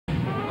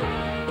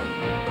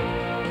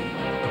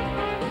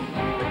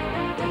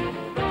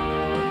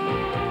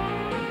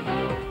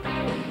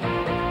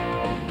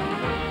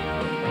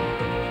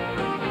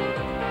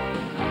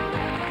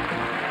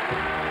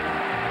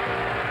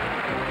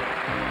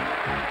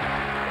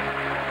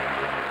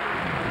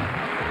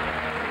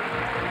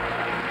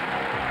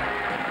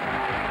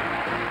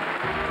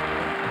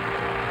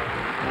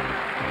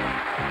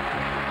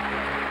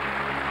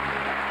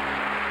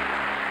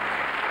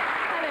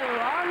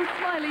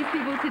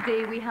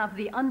Today we have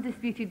the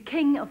undisputed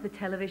king of the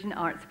television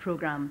arts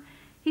programme.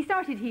 He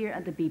started here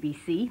at the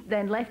BBC,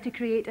 then left to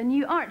create a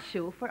new art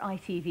show for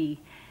ITV.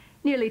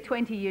 Nearly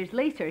 20 years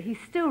later, he's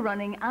still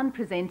running and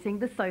presenting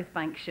the South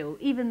Bank show,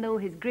 even though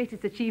his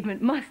greatest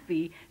achievement must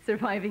be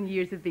surviving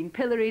years of being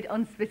pilloried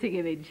on Spitting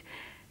Image.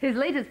 His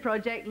latest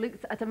project looks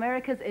at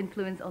America's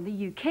influence on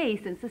the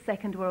UK since the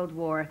Second World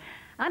War,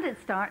 and it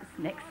starts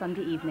next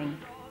Sunday evening.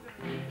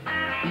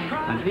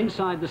 And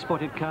inside the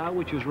Spotted Cow,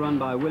 which was run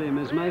by William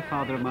Ismay,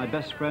 father of my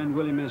best friend,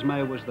 William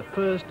Ismay was the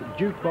first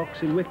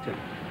jukebox in Wigton.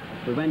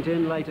 We went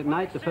in late at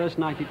night. The first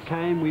night it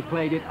came, we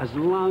played it as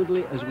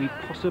loudly as we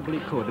possibly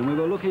could. And we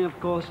were looking, of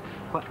course,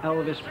 for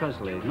Elvis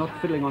Presley, not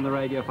fiddling on the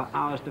radio for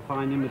hours to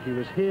find him, but he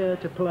was here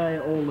to play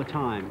all the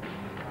time.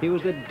 He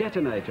was the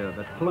detonator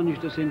that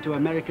plunged us into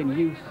American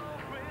youth,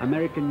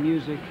 American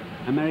music,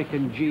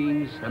 American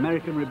genes,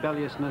 American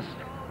rebelliousness.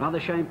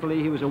 Rather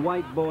shamefully, he was a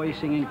white boy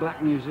singing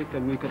black music,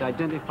 and we could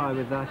identify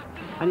with that.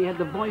 And he had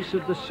the voice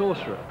of the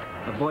sorcerer,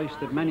 a voice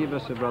that many of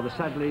us have rather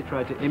sadly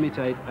tried to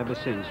imitate ever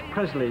since.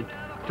 Presley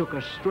took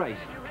us straight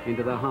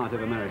into the heart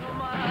of America.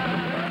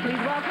 Please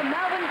welcome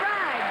Melvin Bragg.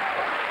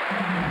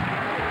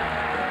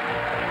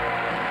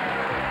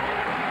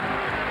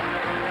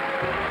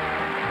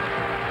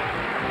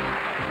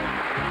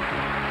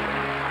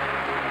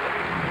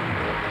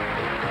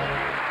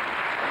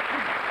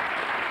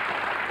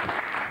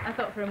 I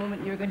thought for a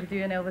moment you were going to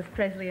do an Elvis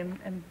Presley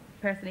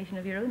impersonation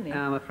of your own name.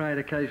 I'm afraid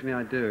occasionally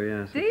I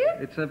do, yes. Do you?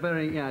 It's a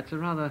very, yeah, it's a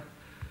rather...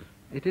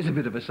 It is a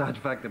bit of a sad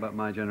fact about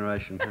my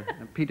generation.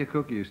 And Peter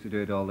Cook used to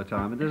do it all the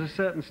time. And there's a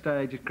certain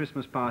stage at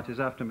Christmas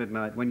parties after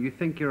midnight when you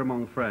think you're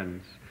among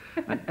friends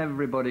and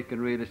everybody can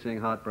really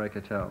sing Heartbreak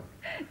Hotel.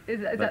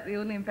 Is that the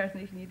only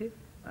impersonation you do?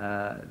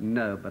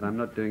 No, but I'm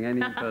not doing any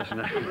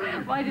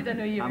impersonation. Why did I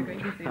know you were going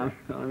to say that?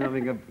 I'm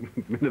having a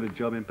bit of a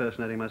job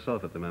impersonating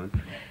myself at the moment.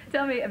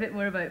 Tell me a bit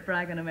more about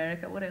Bragg in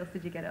America. What else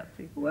did you get up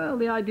to? Well,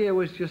 the idea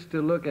was just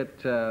to look at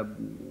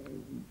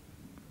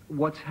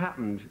what's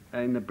happened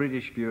in the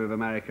British view of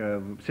America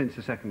since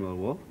the Second World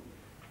War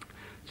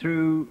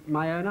through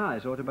my own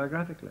eyes,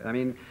 autobiographically. I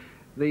mean,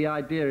 the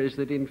idea is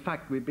that, in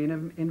fact, we've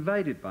been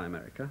invaded by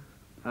America.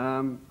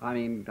 I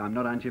mean, I'm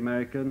not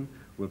anti-American.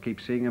 We'll keep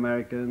seeing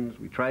Americans.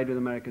 We trade with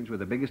Americans. We're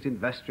the biggest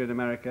investor in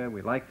America.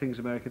 We like things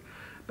American.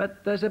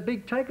 But there's a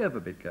big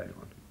takeover bit going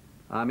on.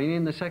 I mean,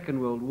 in the Second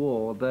World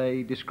War,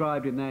 they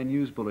described in their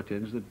news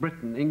bulletins that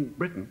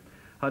Britain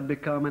had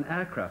become an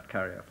aircraft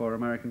carrier for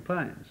American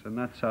planes, and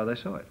that's how they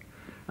saw it.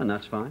 And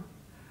that's fine.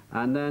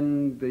 And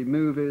then the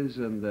movies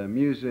and the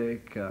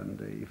music and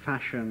the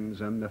fashions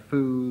and the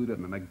food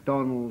and the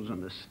McDonald's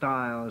and the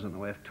styles and the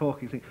way of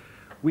talking things,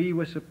 we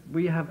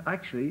have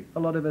actually, a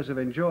lot of us have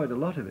enjoyed a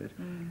lot of it,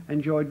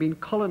 enjoyed being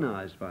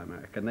colonized by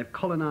America, and they've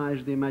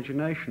colonized the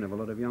imagination of a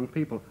lot of young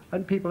people,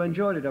 and people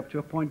enjoyed it up to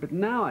a point. But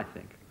now I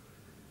think,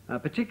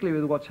 particularly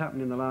with what's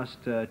happened in the last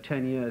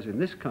 10 years in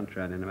this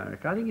country and in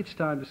America, I think it's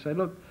time to say,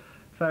 look,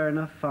 fair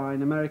enough,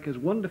 fine, America's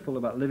wonderful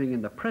about living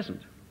in the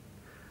present,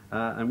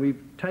 and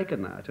we've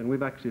taken that, and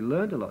we've actually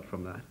learned a lot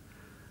from that.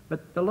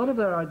 But a lot of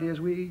their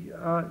ideas we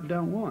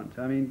don't want.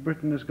 I mean,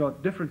 Britain has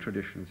got different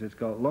traditions. It's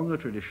got longer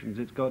traditions.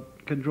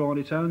 Can draw on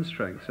its own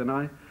strengths.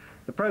 And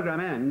the programme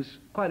ends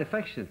quite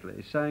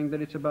affectionately saying that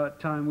it's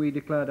about time we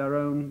declared our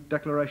own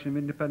Declaration of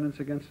Independence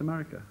against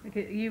America.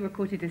 Okay, you were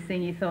quoted as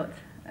saying you thought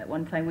at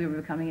one time we were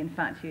becoming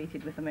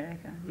infatuated with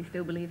America. Do you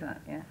still believe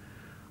that? Yeah.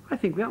 I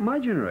think my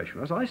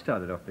generation was. I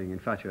started off being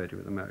infatuated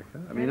with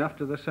America. I mean,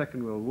 after the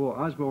Second World War,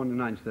 I was born in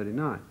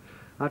 1939.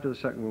 After the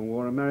Second World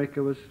War,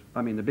 America was,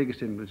 I mean, the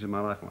biggest influence in my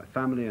life, my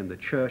family and the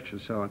church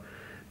and so on.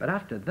 But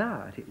after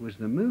that, it was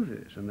the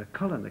movies and the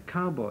colour and the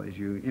cowboys.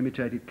 You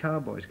imitated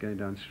cowboys going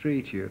down the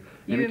street. You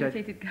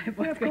imitated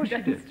cowboys going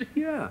down the street?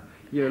 Yeah.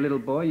 You're a little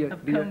boy. You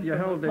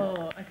hold it.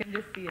 Oh, I can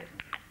just see it.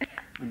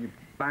 And you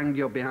banged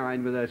your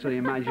behind with a sort of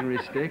imaginary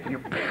stick. And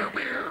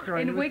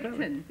in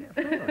Wigton? Yeah, of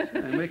course.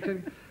 Yeah, in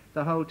Wigton.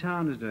 The whole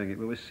town was doing it.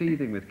 We were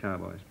seething with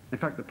cowboys. In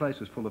fact, the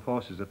place was full of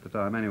horses at the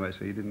time anyway,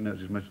 so you didn't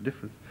notice much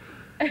difference.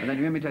 And then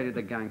you imitated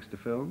the gangster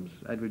films,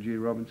 Edward G.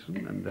 Robinson,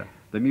 and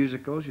the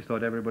musicals. You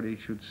thought everybody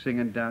should sing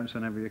and dance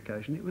on every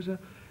occasion. It was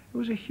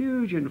a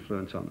huge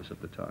influence on us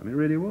at the time. It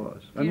really was.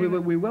 And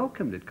we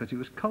welcomed it because it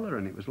was colour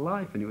and it was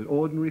life and it was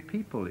ordinary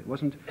people. It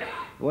wasn't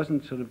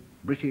sort of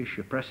British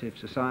oppressive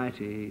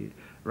society,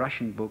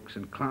 ration books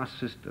and class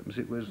systems.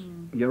 It was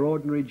your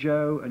ordinary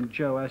Joe and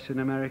Joe-S in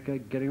America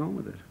getting on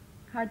with it.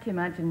 Hard to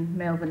imagine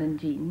Melvin in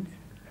jeans.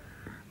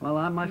 Well,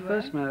 my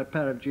first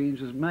pair of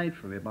jeans was made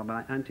for me by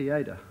my Auntie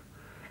Ada.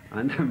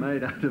 And they're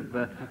made out of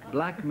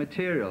black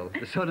material,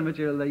 the sort of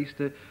material they used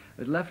to,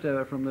 it left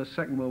over from the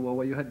Second World War,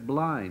 where you had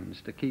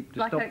blinds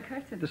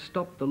to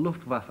stop the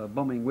Luftwaffe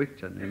bombing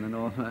Wigton in the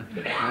north,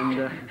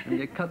 and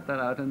you cut that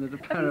out, and there's a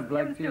pair of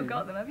black jeans. You haven't still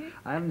got them, have you?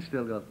 I haven't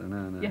still got them,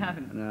 no. You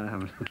haven't? No, I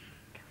haven't.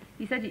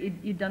 You said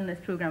you'd done this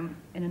programme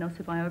in an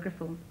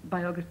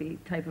autobiography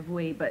type of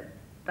way, but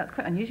that's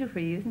quite unusual for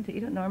you, isn't it?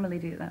 You don't normally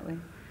do it that way.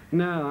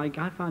 No,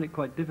 I find it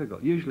quite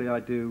difficult. Usually I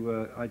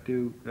do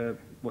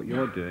what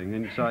you're doing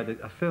inside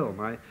a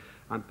film.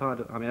 I'm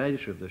an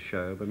editor of the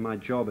show, but my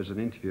job as an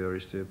interviewer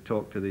is to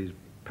talk to these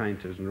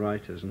painters and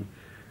writers and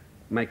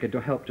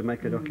help to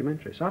make a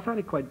documentary. So I found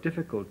it quite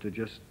difficult to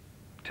just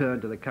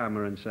turn to the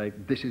camera and say,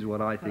 this is what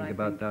I think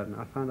about that, and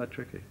I found that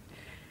tricky.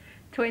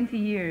 20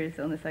 years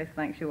on the South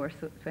Bank show, or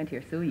 20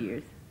 or so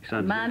years.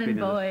 Sounds Man and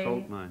boy,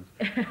 salt mines.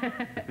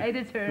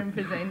 editor and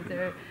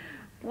presenter.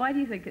 Why do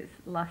you think it's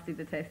lasted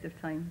the test of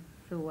time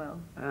so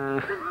well?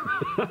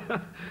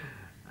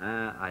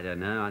 I don't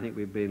know. I think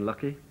we've been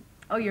lucky.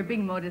 Oh, you're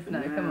being modest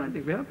now, come on. I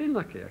think we have been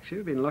lucky, actually.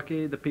 We've been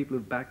lucky, the people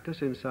who've backed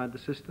us inside the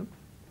system.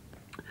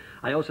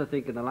 I also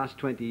think in the last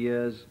 20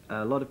 years,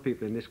 a lot of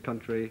people in this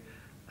country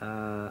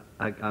are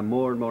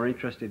more and more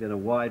interested in a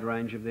wide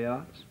range of the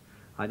arts.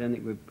 I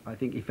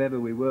think if ever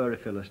we were a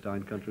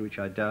Philistine country, which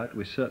I doubt,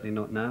 we're certainly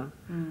not now.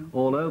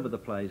 All over the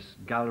place,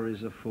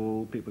 galleries are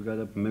full, people go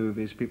to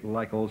movies, people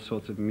like all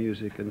sorts of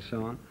music and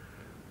so on.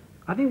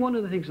 I think one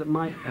of the things that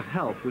might have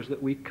helped was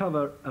that we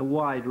cover a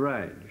wide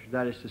range.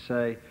 That is to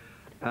say,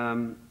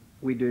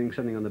 we're doing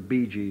something on the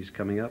Bee Gees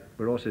coming up.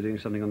 We're also doing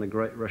something on the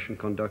great Russian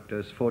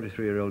conductors,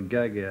 43-year-old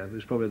Gagayev,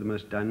 who's probably the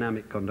most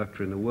dynamic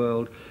conductor in the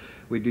world.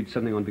 We did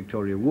something on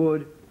Victoria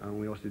Wood, and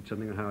we also did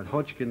something on Howard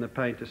Hodgkin, the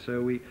painter.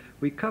 So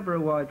we cover a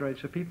wide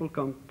range, so people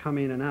come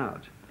in and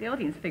out. The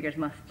audience figures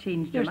must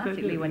change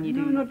dramatically when you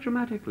do... No, not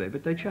dramatically,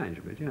 but they change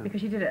a bit, yeah.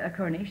 Because you did it at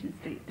Coronation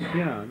Street.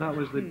 Yeah, that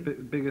was the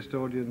biggest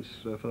audience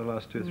for the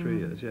last 2 or 3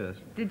 years, yes.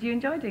 Did you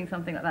enjoy doing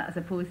something like that as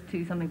opposed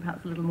to something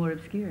perhaps a little more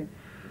obscure?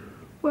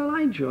 Well,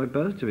 I enjoy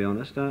both, to be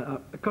honest.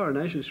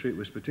 Coronation Street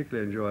was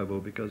particularly enjoyable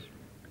because...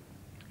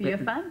 Are you a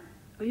fan?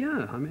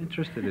 Yeah, I'm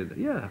interested in it.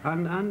 Yeah,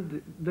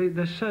 and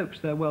the soaps,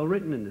 they're well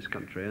written in this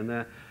country,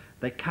 and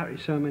they carry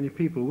so many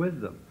people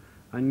with them.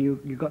 And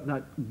you got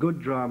that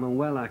good drama,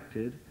 well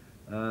acted,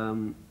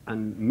 and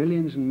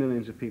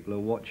millions of people are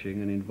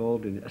watching and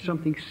involved in it.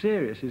 Something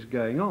serious is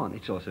going on.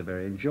 It's also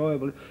very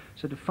enjoyable.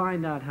 So to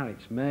find out how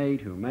it's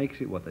made, who makes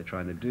it, what they're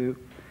trying to do,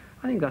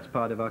 I think that's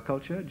part of our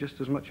culture,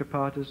 just as much a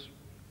part as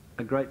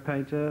a great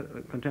painter,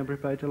 a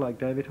contemporary painter like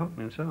David Hockney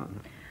and so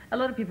on. A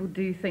lot of people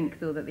do think,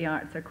 though, that the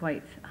arts are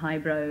quite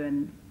highbrow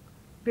and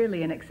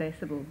fairly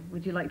inaccessible.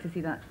 Would you like to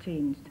see that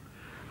changed?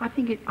 I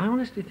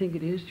honestly think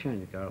it is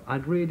changing, Carol. I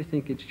really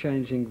think it's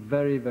changing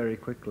very, very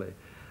quickly.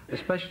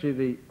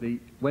 Especially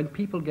when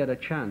people get a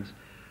chance.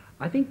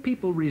 I think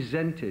people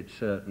resented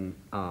certain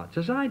arts,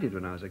 as I did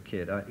when I was a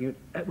kid.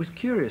 It was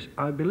curious.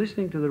 I'd be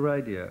listening to the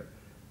radio.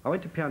 I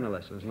went to piano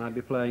lessons, and I'd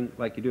be playing,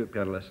 like you do at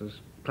piano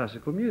lessons,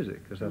 classical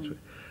music, because that's what...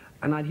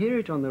 And I'd hear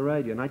it on the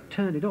radio, and I'd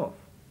turn it off,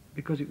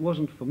 because it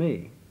wasn't for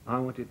me. I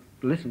wanted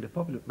to listen to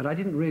popular, but I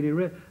didn't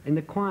really... In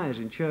the choirs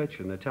in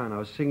church in the town, I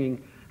was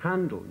singing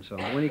Handel and so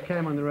on. When he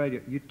came on the radio,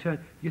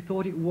 you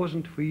thought it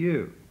wasn't for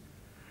you.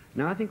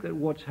 Now, I think that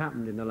what's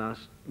happened in the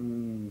last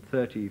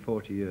 30,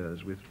 40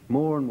 years, with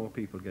more and more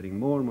people getting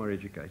more and more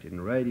educated,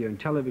 and radio and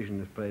television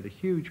has played a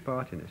huge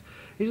part in it,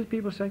 is that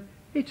people say,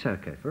 it's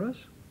okay for us.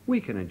 We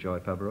can enjoy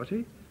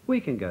Pavarotti. We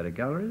can go to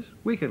galleries.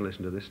 We can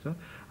listen to this stuff.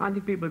 I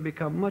think people have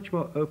become much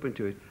more open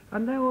to it,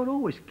 and they were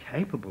always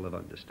capable of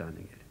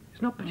understanding it.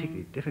 It's not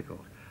particularly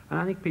difficult. And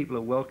I think people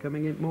are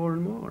welcoming it more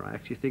and more. I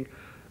actually think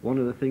one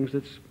of the things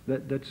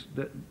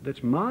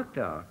that's marked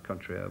our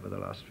country over the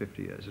last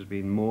 50 years has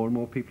been more and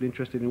more people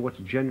interested in what's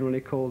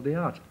generally called the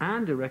arts,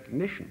 and a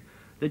recognition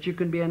that you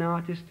can be an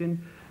artist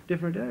in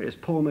different areas.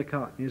 Paul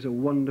McCartney is a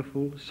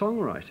wonderful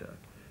songwriter,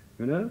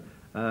 you know.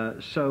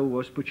 So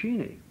was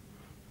Puccini.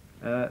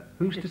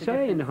 Who's to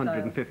say in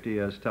 150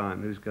 years'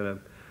 time who's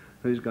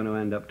going to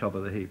end up top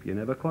of the heap? You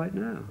never quite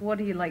know. What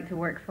do you like to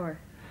work for?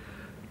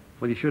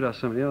 Well, you should ask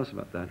somebody else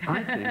about that.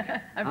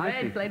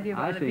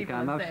 I think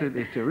I'm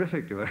absolutely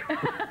terrific to work.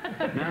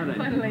 Now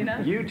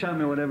then, you tell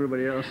me what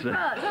everybody else says.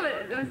 Well,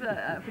 there was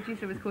a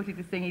producer was quoted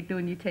as saying he'd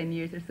known you 10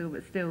 years or so,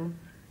 but still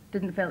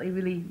didn't felt he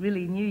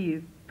really knew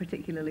you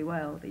particularly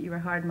well, that you were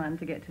a hard man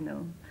to get to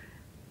know,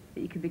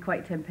 that you could be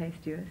quite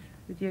tempestuous.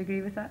 Would you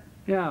agree with that?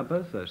 Yeah,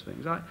 both those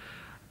things. I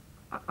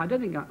don't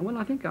think...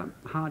 I think I'm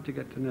hard to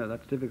get to know.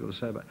 That's difficult to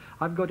say, but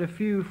I've got a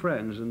few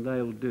friends, and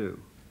they'll do.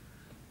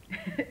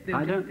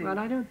 I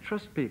don't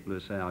trust people who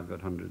say I've got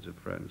hundreds of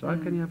friends. How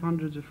can you have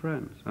hundreds of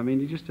friends? I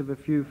mean, you just have a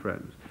few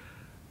friends.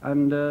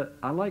 And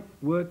I like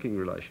working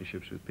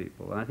relationships with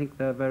people. I think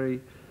they're very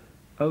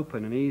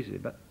open and easy.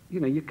 But, you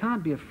know, you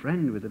can't be a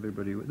friend with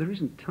everybody. There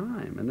isn't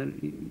time. And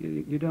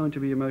then you don't want to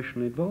be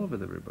emotionally involved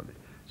with everybody.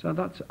 So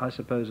that's, I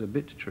suppose, a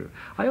bit true.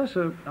 I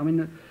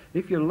mean,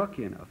 if you're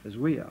lucky enough, as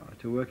we are,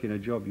 to work in a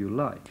job you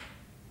like,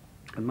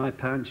 and my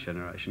parents'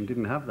 generation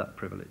didn't have that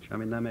privilege. I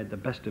mean, they made the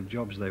best of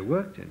jobs they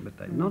worked in,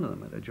 but none of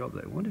them had a job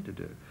they wanted to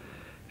do.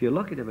 If you're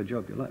lucky to have a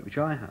job you like, which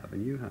I have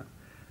and you have,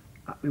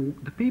 I mean,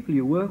 the people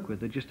you work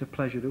with are just a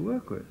pleasure to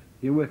work with.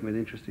 You're working with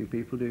interesting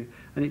people,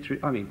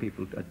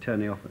 people are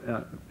turning off,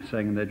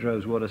 saying in their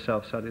droves what a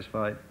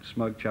self-satisfied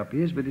smug chap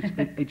he is, but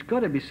it's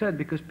got to be said,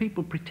 because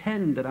people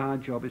pretend that our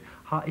job is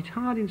hard. It's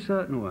hard in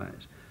certain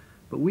ways,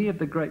 but we have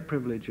the great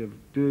privilege of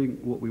doing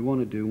what we want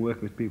to do and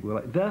working with people we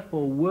like.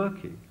 Therefore,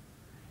 working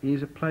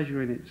is a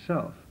pleasure in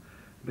itself.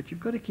 But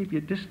you've got to keep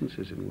your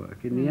distances in work.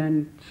 In the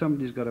end,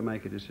 somebody's got to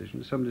make a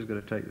decision. Somebody's got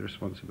to take the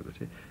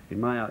responsibility. In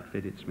my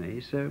outfit, it's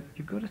me. So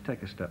you've got to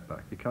take a step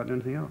back. You can't do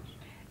anything else.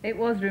 It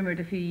was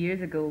rumoured a few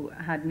years ago,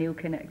 had Neil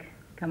Kinnock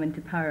come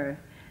into power,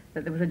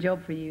 that there was a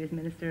job for you as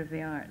Minister of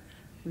the Arts.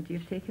 Would you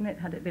have taken it,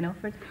 had it been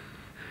offered?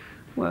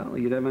 Well,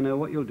 you never know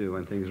what you'll do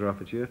when things are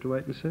offered to you. You have to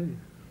wait and see.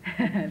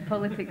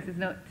 Politics is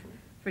not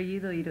for you,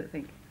 though, you don't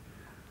think?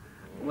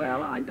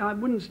 Well, I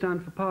wouldn't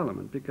stand for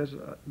Parliament because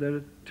there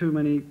are too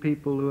many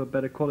people who are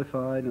better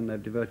qualified and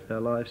they've devoted their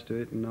lives to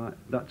it, and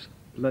that's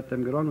let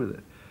them get on with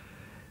it.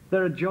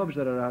 There are jobs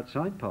that are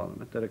outside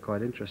Parliament that are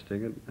quite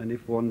interesting, and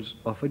if one's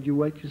offered, you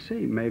wait to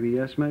see. Maybe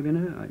yes, maybe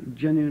no.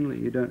 Genuinely,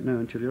 you don't know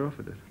until you're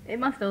offered it. It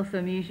must also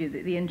amuse you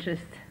that the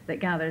interest that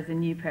gathers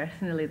in you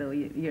personally, though,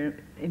 your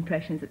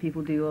impressions that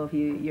people do of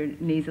you, your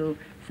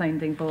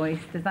nasal-sounding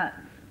voice, does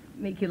that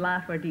make you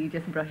laugh, or do you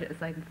just brush it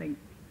aside and think,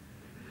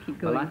 keep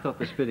going? Well, I thought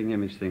the spitting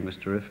image thing was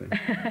terrific.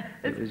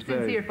 It's a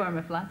sincere form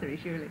of flattery,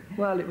 surely.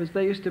 Well,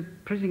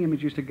 spitting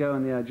image used to go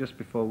on the air just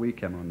before we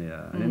came on the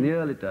air. And in the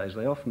early days,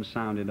 they often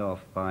sounded off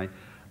by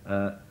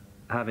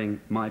having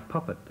my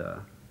puppet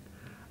there.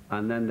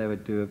 And then they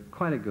would do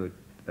quite a good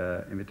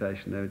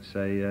imitation. They would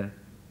say,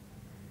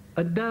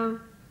 and now,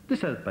 the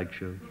South Bank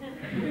Show.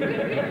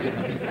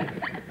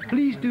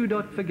 Please do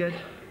not forget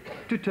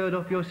to turn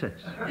off your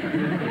sets.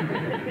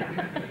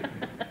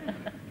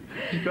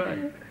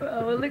 Right.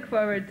 Well, we'll look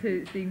forward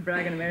to seeing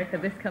Bragg in America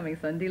this coming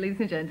Sunday.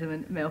 Ladies and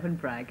gentlemen, Melvin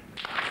Bragg.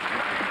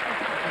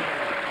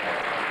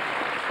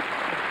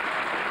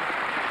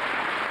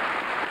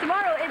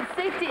 Tomorrow it's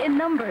Safety in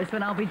Numbers,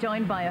 when I'll be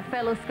joined by a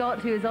fellow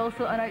Scot who is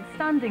also an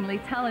outstandingly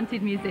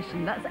talented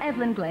musician. That's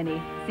Evelyn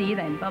Glennie. See you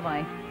then.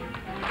 Bye-bye.